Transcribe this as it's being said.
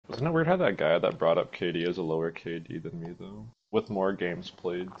Isn't it weird how that guy that brought up KD is a lower KD than me, though? With more games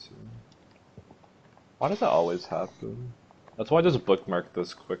played, too. Why does that always happen? That's why I just bookmarked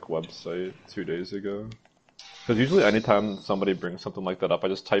this quick website 2 days ago. Because usually anytime somebody brings something like that up, I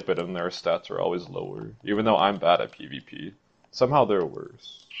just type it in, their stats are always lower. Even though I'm bad at PvP. Somehow they're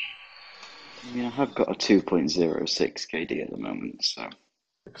worse. I mean, I have got a 2.06 KD at the moment, so...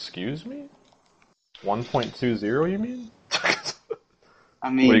 Excuse me? 1.20 you mean? I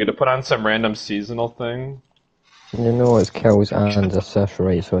mean... What, are you gonna put on some random seasonal thing? You know it's kills and assist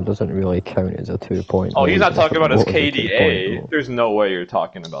rate, so it doesn't really count as a 2-point. Oh, he's not talking about his KDA. There's no way you're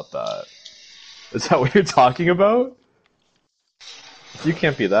talking about that. Is that what you're talking about? You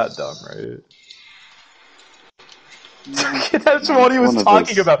can't be that dumb, right? That's what he was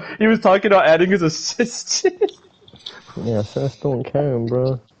talking about. He was talking about adding his assists. Yeah, assists don't count,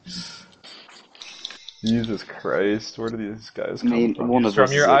 bro. Jesus Christ, where do these guys come from? One of from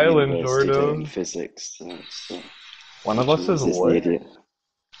us your is at island, university Jordan. doing physics, so one of us is what? Idiot.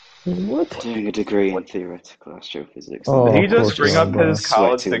 What? Doing a degree in theoretical astrophysics. Oh, Did he just bring up his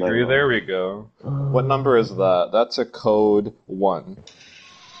college Sweat too degree? low. There we go. What number is that? That's a code 1.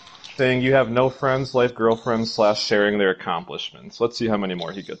 Saying you have no friends, life girlfriends, / sharing their accomplishments. Let's see how many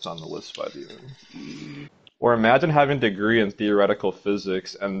more he gets on the list by the end. Or imagine having a degree in theoretical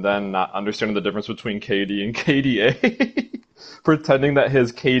physics and then not understanding the difference between KD and KDA. Pretending that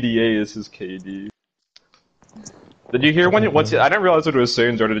his KDA is his KD. Did you hear when I didn't realize what it was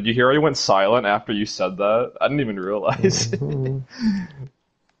saying, Jordan. Did you hear how he went silent after you said that? I didn't even realize.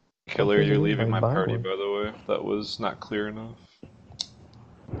 Killer, you're leaving my party, by the way, if that was not clear enough.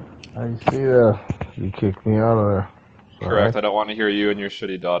 I see you kicked me out of there. Correct, I don't want to hear you and your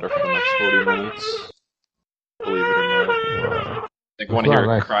shitty daughter for the next 40 minutes. Believe it or not. I think I want to hear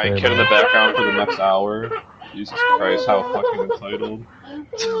a crying kid in the background for the next hour. Jesus Christ, how fucking entitled.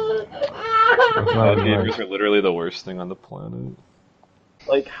 Bad gamers are literally the worst thing on the planet.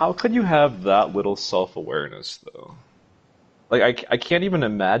 Like, how could you have that little self-awareness, though? Like, I can't even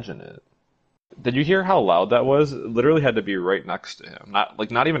imagine it. Did you hear how loud that was? It literally had to be right next to him.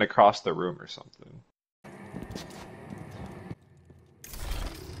 Not even across the room or something.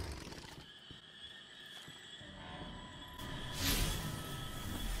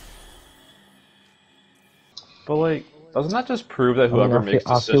 But like, doesn't that just prove that whoever makes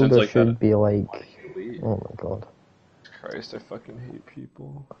decisions like that be like, oh my god. Christ, I fucking hate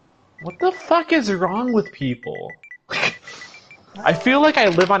people. What the fuck is wrong with people? I feel like I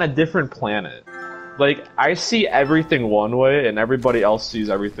live on a different planet. Like, I see everything one way and everybody else sees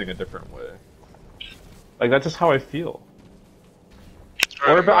everything a different way. Like, that's just how I feel.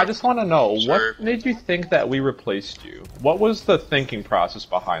 Or, but I just want to know, what made you think that we replaced you? What was the thinking process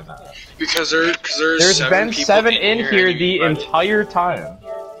behind that? Because there's been 7 in here the entire time.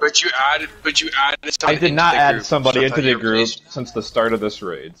 But you added I did not add somebody into the group since the start of this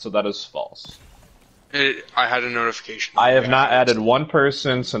raid, so that is false. I had a notification. I have not added one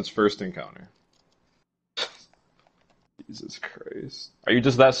person since first encounter. Jesus Christ. Are you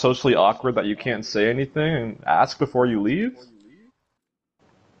just that socially awkward that you can't say anything and ask before you leave?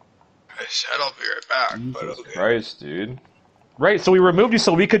 I said I'll be right back. Jesus Christ, dude. Right, so we removed you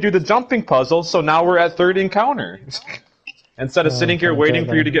so we could do the jumping puzzle, so now we're at third encounter. Instead of sitting here waiting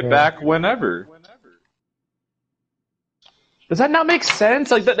for you to get back whenever. Does that not make sense?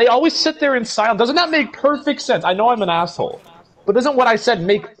 Like, they always sit there in silence. Doesn't that make perfect sense? I know I'm an asshole. But doesn't what I said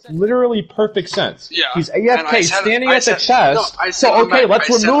make literally perfect sense? Yeah. He's AFK standing at the chest. So, okay, let's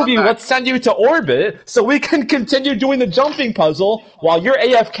remove you. Let's send you to orbit so we can continue doing the jumping puzzle while you're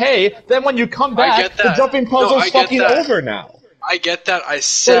AFK. Then when you come back, the jumping puzzle's fucking over now. I get that. I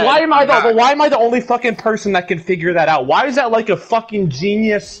said. So why am I the only fucking person that can figure that out? Why is that like a fucking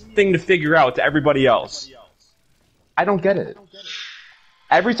genius thing to figure out to everybody else? I don't get it.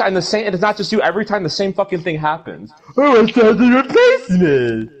 Every time it is not just you, every time the same fucking thing happens. Oh, it's time to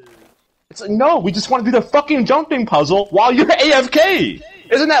replacement! It's like, no, we just want to do the fucking jumping puzzle while you're AFK!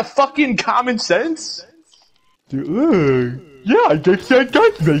 Isn't that fucking common sense? Yeah, I guess that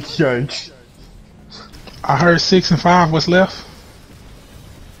does make sense. I heard 6 and 5 was left.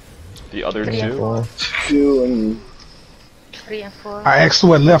 The other 2? 2 and... 3 and 4. I asked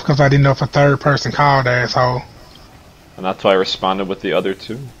what left because I didn't know if a third person called, asshole. And that's why I responded with the other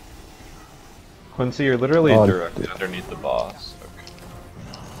 2. Quincy, you're literally directly underneath the boss.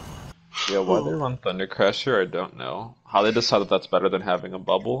 Okay. Yeah, why they run Thunder Crasher, I don't know. How they decide that that's better than having a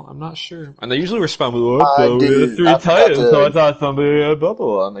bubble, I'm not sure. And they usually respond with, oh, we had 3 titans, so I thought somebody had a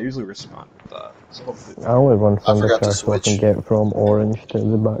bubble, and they usually respond with that. So I only run Thunder Crasher so I can get from orange to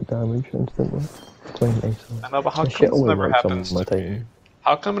the back damage instantly. It's quite nice. I know, but how come this never happens to me?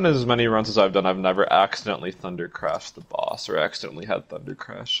 How come in as many runs as I've done, I've never accidentally Thunder Crashed the boss or accidentally had Thunder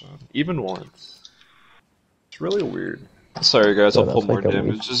Crash on? Even once. It's really weird. Sorry guys, Yeah, I'll pull that's more like a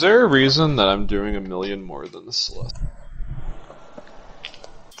damage. Is there a reason that I'm doing 1,000,000 more than the Celeste?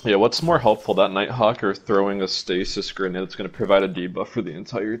 Yeah, what's more helpful, that Nighthawk or throwing a stasis grenade that's going to provide a debuff for the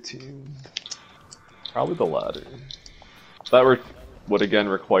entire team? Probably the latter. That would again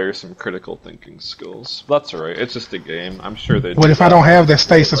require some critical thinking skills. That's alright, it's just a game. I'm sure they What if I don't have that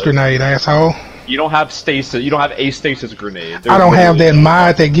stasis grenade, asshole? You don't have stasis. You don't have a stasis grenade. I don't have that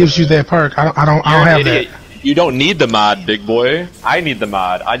mod that gives you that perk. I don't have that. You don't need the mod, big boy. I need the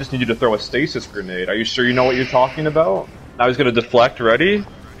mod. I just need you to throw a stasis grenade. Are you sure you know what you're talking about? Now he's gonna deflect. Ready?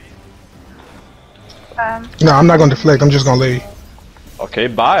 No, I'm not gonna deflect. I'm just gonna leave. Okay,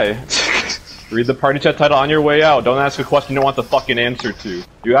 bye. Read the party chat title on your way out. Don't ask a question you don't want the fucking answer to.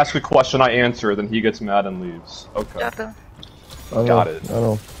 You ask a question, I answer, then he gets mad and leaves. Okay. Got it. I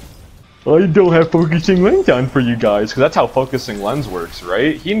know. I don't have focusing lens on for you guys, because that's how focusing lens works,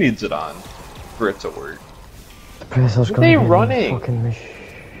 right? He needs it on for it to work. What are they running?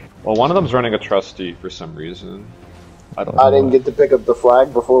 Well, one of them's running a trusty for some reason. I didn't get to pick up the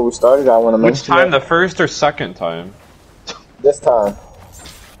flag before we started. I want to mention. Which time? The first or second time? This time.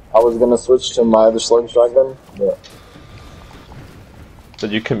 I was gonna switch to my other slug shotgun, but...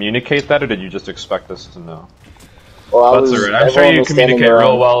 Did you communicate that, or did you just expect us to know? Well, That's alright. I'm sure you communicate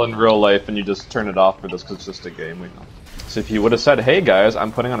real well in real life, and you just turn it off for this because it's just a game, we know. So if you would have said, hey guys,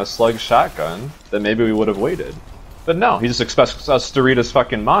 I'm putting on a slug shotgun, then maybe we would have waited. But no, he just expects us to read his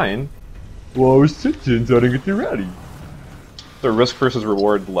fucking mind. Well, I was sitting, so I didn't get you ready. The risk versus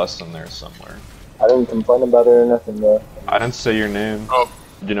reward lesson there somewhere. I didn't complain about it or nothing, though. I didn't say your name. Oh.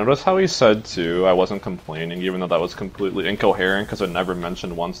 Did you notice how he said, too, I wasn't complaining, even though that was completely incoherent, because it never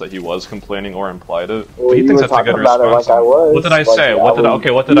mentioned once that he was complaining or implied it? Well, But he you thinks were that's a good talking about response. it like I was. What did I say? Like,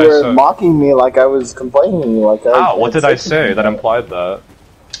 What did I You say? were mocking me like I was complaining. Like What did I say that implied that?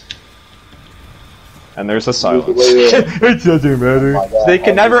 And there's a silence. It doesn't matter. Oh God, They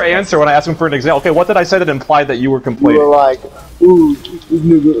can never answer when I ask them for an example. Okay, what did I say that implied that you were You complaining? were like, ooh, this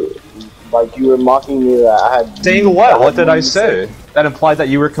nigga. Like you were mocking me that I had. Saying what? What did I say that implied that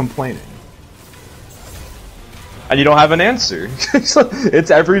you were complaining? And you don't have an answer. It's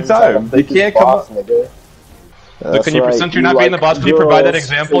every time. They can't come up. So can you, since you're not being the boss, can you provide that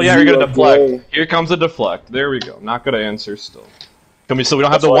example? Yeah, you're gonna deflect. Here comes a deflect. There we go. Not gonna answer still. So we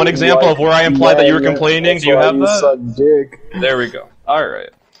don't have the one example of where I implied that you were complaining. Do you have that? There we go. Alright.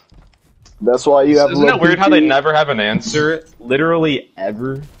 That's why you have. Isn't it weird how they never have an answer? Literally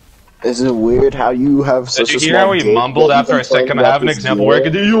ever. Isn't it weird how you have such a Did you hear how he mumbled after I said, can I have an example where I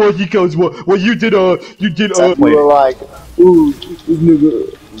could do, you know, he goes, well, you did, You were like, ooh, this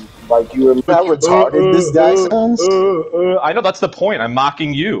nigga. Like you were how retarded this guy sounds? I know, that's the point. I'm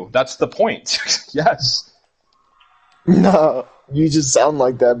mocking you. That's the point. Yes. No, you just sound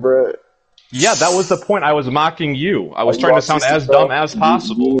like that, bro. Yeah, that was the point. I was mocking you. I was trying to sound as dumb as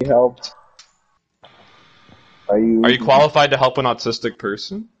possible. You need help. Are you qualified to help an autistic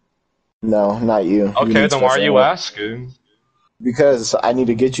person? No, not you. Okay, then why are you asking? Because I need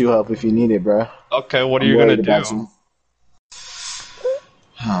to get you help if you need it, bro. Okay, what are you gonna do?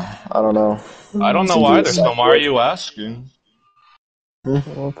 I don't know. I don't know either, so why are you asking?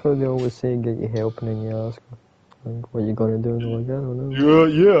 Well, they always say get your help and then you ask like, what you gonna do, and like, I don't know.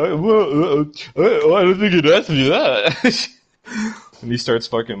 Yeah, well, I don't think you'd ask me that. And he starts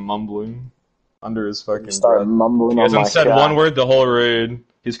fucking mumbling under his fucking breath. Mumbling. He hasn't said one word the whole raid.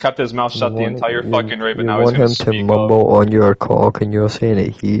 He's kept his mouth shut the entire fucking raid, but now he's gonna speak up. You want him to mumble on your cock and you're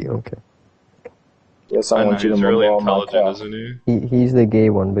saying it, okay. Yes, I want you to he's mumble really on my intelligent, cock. isn't he? He's the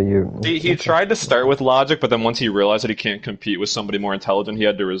gay one, but you're... He tried to start with logic, but then once he realized that he can't compete with somebody more intelligent, he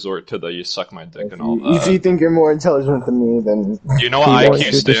had to resort to the you suck my dick and all that. If you think you're more intelligent than me, then... You know what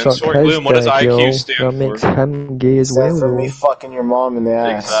IQ stands for? Gloom, what does IQ stand for? That makes him gay as well. Stands for me fucking your mom in the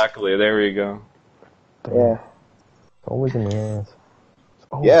ass. Exactly, there we go. Yeah. Always in the ass.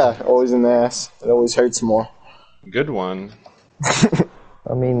 Yeah, always in the ass. It always hurts more. Good one.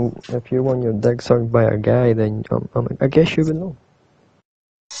 I mean, if you want your dick sucked by a guy, then I guess you would know.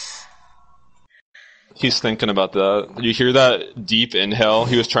 He's thinking about that. Did you hear that deep inhale?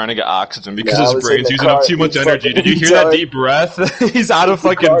 He was trying to get oxygen because his brain's using up too much energy. Did you hear that deep breath? He's out of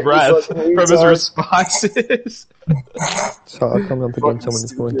fucking breath from his responses. So I'll come up against someone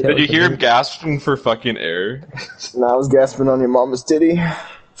who's going to Did you hear him gasping for fucking air? And I was gasping on your mama's titty.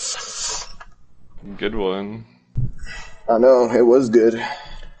 Good one. I know, it was good.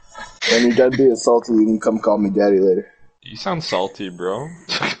 When you're done being salty, you can come call me daddy later. You sound salty, bro.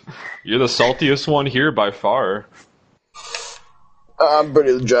 You're the saltiest one here by far. I'm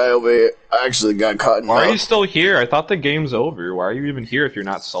pretty dry over here. I actually got caught in Why are you still here? I thought the game's over. Why are you even here if you're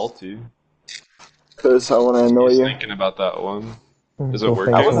not salty? Because I want to annoy He's you. thinking about that one. Is it Go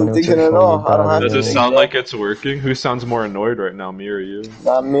working? find I someone wasn't else thinking to at call all. you I don't daddy, have Does to it think, yo. sound bro. like it's working? Who sounds more annoyed right now, me or you?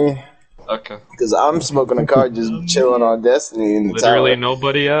 Not me. Okay. Because I'm smoking a card just chilling on Destiny in the Literally tower.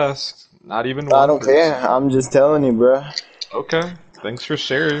 nobody asked. Not even I one don't person. care. I'm just telling you, bro. Okay. Thanks for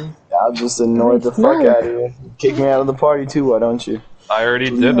sharing. I'll just annoy the fuck out of you. Kick me out of the party too, why don't you? I already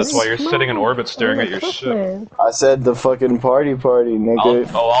Please. did. That's why you're sitting in orbit staring at your ship. I said the fucking party, nigga.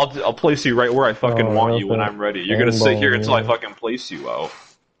 I'll place you right where I fucking Oh, want you when okay. I'm ready. You're gonna sit here until I Yeah. fucking place you out.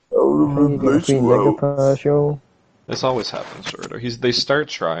 Oh, Think you get a let free you nigga out. pass, yo? This always happens, Shorter. They start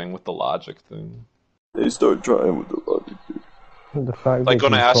trying with the logic thing. They start trying with the logic. The fact Like that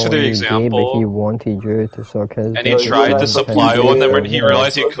when I he's asked you the calling you gay, but he example, wanted you to suck his and he dick. tried to At the same supply time, one, then so when he yeah.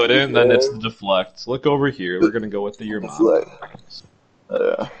 realized he couldn't, then it's the deflect. Look over here. We're gonna go with the your mom.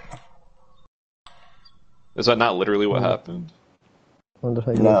 Yeah. Is that not literally what happened? Wonder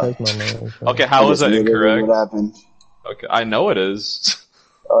how you No. his mama. Okay, how is that Literally incorrect? what happened. Okay, I know it is.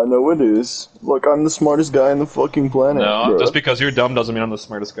 I know it is. Look, I'm the smartest guy on the fucking planet, No, bro. just because you're dumb doesn't mean I'm the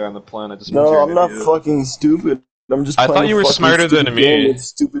smartest guy on the planet. It just means No, you're I'm an not idiot. fucking stupid. I'm just I playing thought you a were fucking smarter than stupid game me. with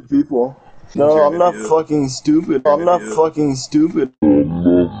stupid people. Means No, you're an I'm not idiot. fucking stupid. I'm not idiot. fucking stupid.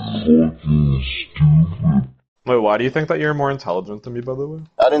 Wait, why do you think that you're more intelligent than me, by the way?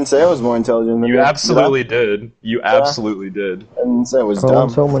 I didn't say I was more intelligent than You you. absolutely did. You absolutely did. I didn't say I was Calling dumb.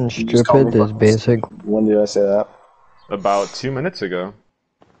 someone You just called me stupid is fucking basic. stupid. When did I say that? About 2 minutes ago.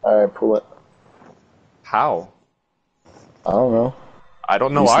 Alright, pull it. How? I don't know. I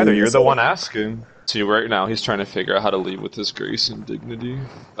don't know You either. see You're this the other- one asking. See, right now he's trying to figure out how to leave with his grace and dignity.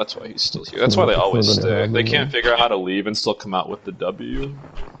 That's why he's still here. That's why they always stay. They can't figure out how to leave and still come out with the W.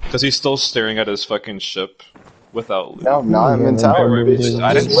 Because he's still staring at his fucking ship without leave. No, I'm not. I'm in tower, bitch.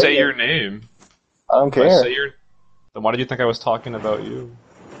 I Just didn't say wait. your name. I don't If I care. say your... Then why did you think I was talking about you?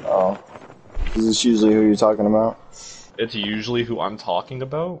 Oh. Is this usually who you're talking about? It's usually who I'm talking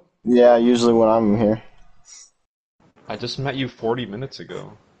about? Yeah, usually when I'm here. I just met you 40 minutes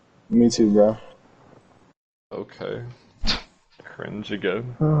ago. Me too, bro. Okay. Cringe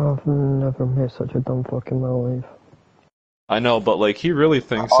again. Oh, I've never met such a dumb fuck in my life. I know, but like he really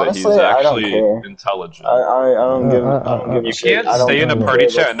thinks Honestly, that he's I don't actually care. intelligent. I don't give a You shit. can't I don't stay in a care party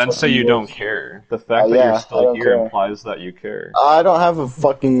what chat and then fucking say you you don't is. care. The fact that Yeah, you're I still don't here care. implies that you care. I don't have a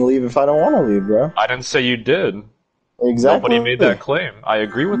fucking leave if I don't want to leave, bro. I didn't say you did. Exactly. Nobody made that claim. I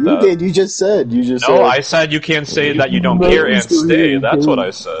agree with You that. did. You just said. You just No, said. I said you can't say that you don't No, care I'm and still stay. here, That's okay. what I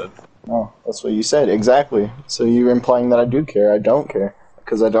said. No, that's what you said. Exactly. So you're implying that I do care. I don't care.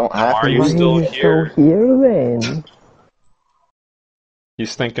 Because I don't have Why to are you leave. still Why are you still here? here then?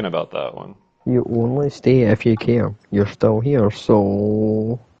 He's thinking about that one. You only stay if you care. You're still here,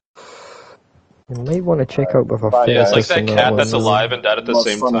 so you might want to check out with a Bye, Yeah, it's like therapist guys. on that that cat one. that's alive and dead at the Most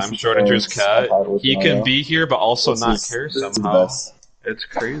same funnest time. Schrodinger's experience I've cat. had with He can be here but also not care This is the somehow. best. It's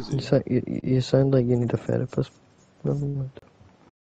crazy. You sound like you need a therapist. Never mind.